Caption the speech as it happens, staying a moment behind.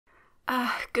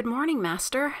Good morning,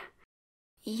 Master.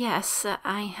 Yes,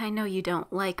 I know you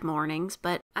don't like mornings,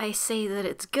 but I say that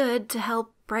it's good to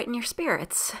help brighten your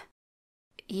spirits.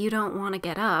 You don't want to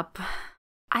get up.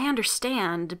 I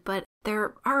understand, but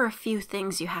there are a few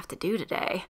things you have to do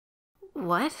today.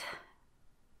 What?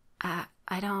 I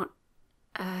don't...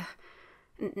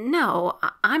 No,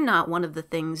 I'm not one of the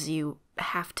things you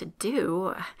have to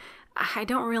do. I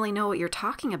don't really know what you're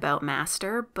talking about,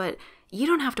 Master, but you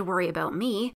don't have to worry about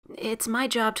me. It's my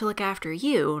job to look after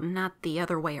you, not the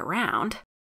other way around.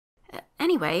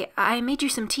 Anyway, I made you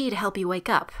some tea to help you wake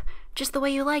up, just the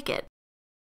way you like it.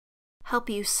 Help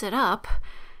you sit up?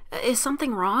 Is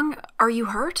something wrong? Are you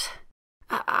hurt?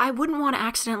 I wouldn't want to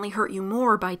accidentally hurt you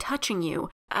more by touching you.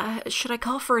 Should I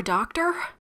call for a doctor?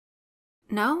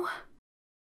 No?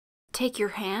 Take your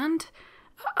hand?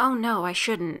 Oh no, I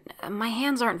shouldn't. My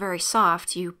hands aren't very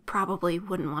soft. You probably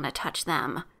wouldn't want to touch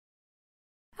them.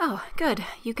 Oh, good.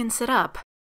 You can sit up.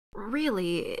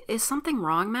 Really, is something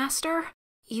wrong, Master?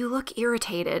 You look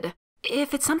irritated.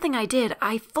 If it's something I did,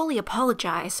 I fully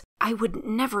apologize. I would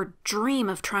never dream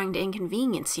of trying to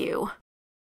inconvenience you.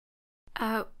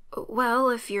 Well,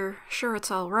 if you're sure it's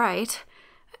all right,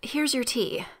 here's your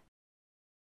tea.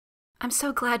 I'm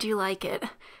so glad you like it.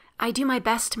 I do my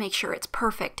best to make sure it's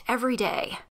perfect every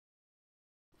day.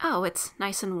 Oh, it's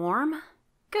nice and warm?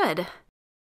 Good.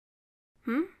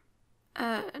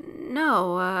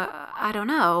 No, I don't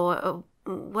know.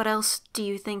 What else do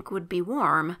you think would be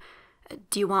warm?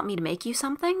 Do you want me to make you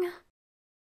something?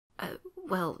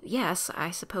 Well, yes, I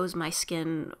suppose my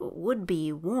skin would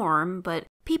be warm, but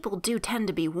people do tend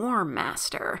to be warm,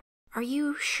 Master. Are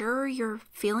you sure you're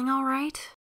feeling all right?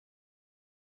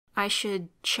 I should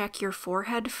check your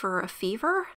forehead for a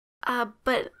fever?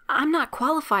 But I'm not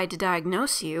qualified to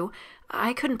diagnose you.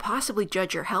 I couldn't possibly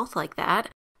judge your health like that.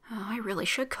 Oh, I really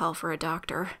should call for a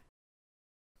doctor.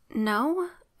 No?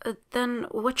 Then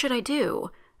what should I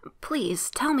do? Please,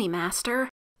 tell me, Master.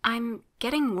 I'm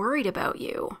getting worried about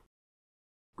you.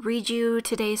 Read you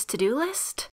today's to-do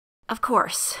list? Of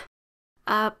course.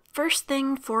 First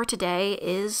thing for today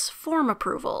is form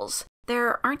approvals.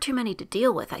 There aren't too many to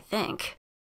deal with, I think.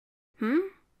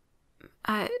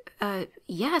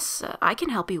 Yes, I can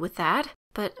help you with that,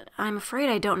 but I'm afraid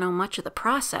I don't know much of the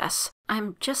process.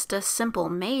 I'm just a simple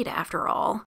maid, after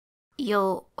all.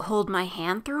 You'll hold my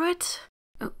hand through it?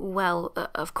 Well,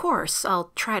 of course,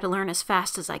 I'll try to learn as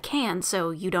fast as I can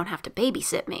so you don't have to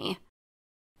babysit me.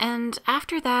 And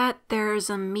after that, there's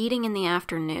a meeting in the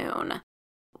afternoon.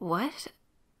 What?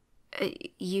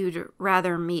 You'd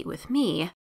rather meet with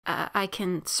me? I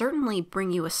can certainly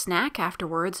bring you a snack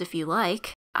afterwards if you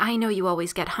like. I know you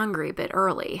always get hungry a bit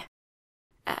early.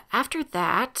 After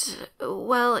that,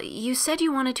 well, you said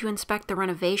you wanted to inspect the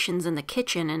renovations in the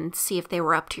kitchen and see if they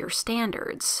were up to your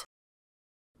standards.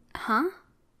 Huh?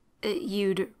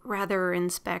 You'd rather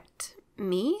inspect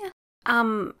me?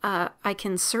 I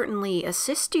can certainly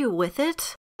assist you with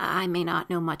it. I may not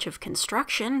know much of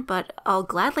construction, but I'll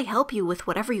gladly help you with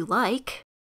whatever you like.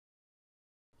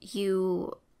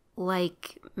 You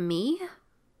like me?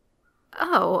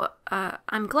 Oh,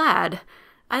 I'm glad.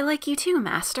 I like you too,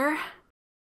 Master.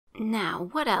 Now,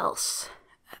 what else?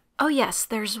 Oh yes,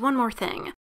 there's one more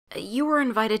thing. You were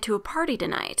invited to a party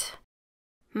tonight.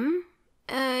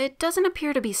 It doesn't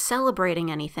appear to be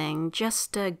celebrating anything,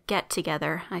 just a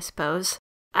get-together, I suppose.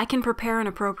 I can prepare an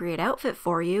appropriate outfit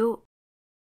for you.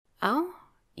 Oh?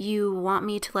 You want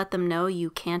me to let them know you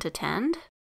can't attend?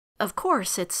 Of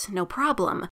course, it's no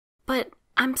problem. But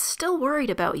I'm still worried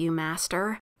about you,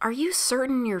 Master. Are you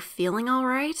certain you're feeling all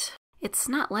right? It's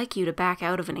not like you to back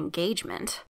out of an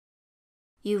engagement.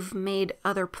 You've made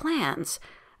other plans.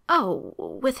 Oh,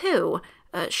 with who?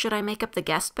 Should I make up the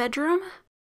guest bedroom?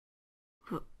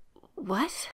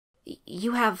 What?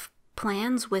 You have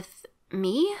plans with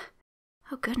me?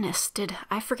 Oh goodness, did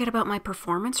I forget about my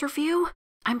performance review?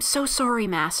 I'm so sorry,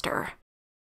 Master.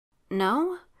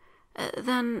 No?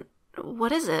 Then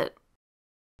what is it?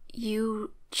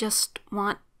 You just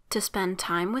want to spend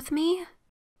time with me?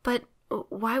 But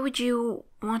why would you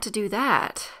want to do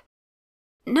that?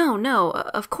 No,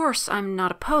 of course I'm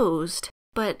not opposed,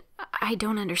 but I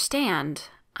don't understand.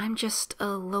 I'm just a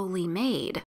lowly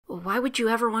maid. Why would you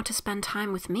ever want to spend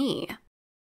time with me?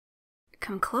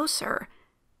 Come closer.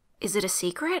 Is it a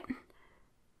secret?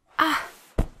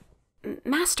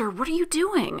 Master, what are you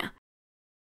doing?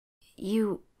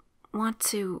 You want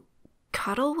to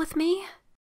cuddle with me?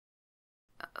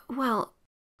 Well,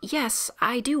 yes,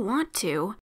 I do want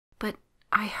to, but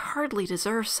I hardly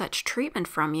deserve such treatment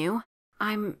from you.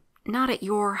 I'm not at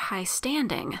your high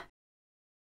standing.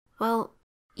 Well,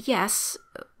 yes,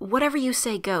 whatever you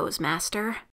say goes,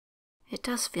 Master. It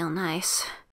does feel nice.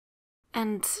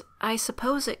 And I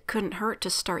suppose it couldn't hurt to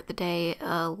start the day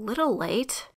a little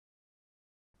late.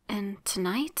 And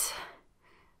tonight?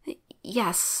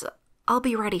 Yes, I'll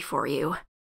be ready for you.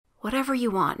 Whatever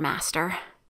you want, Master.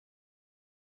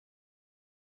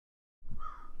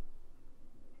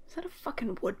 Is that a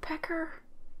fucking woodpecker?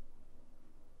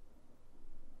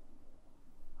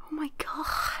 Oh my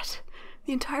god.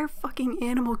 The entire fucking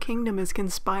animal kingdom is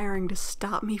conspiring to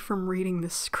stop me from reading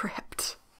this script.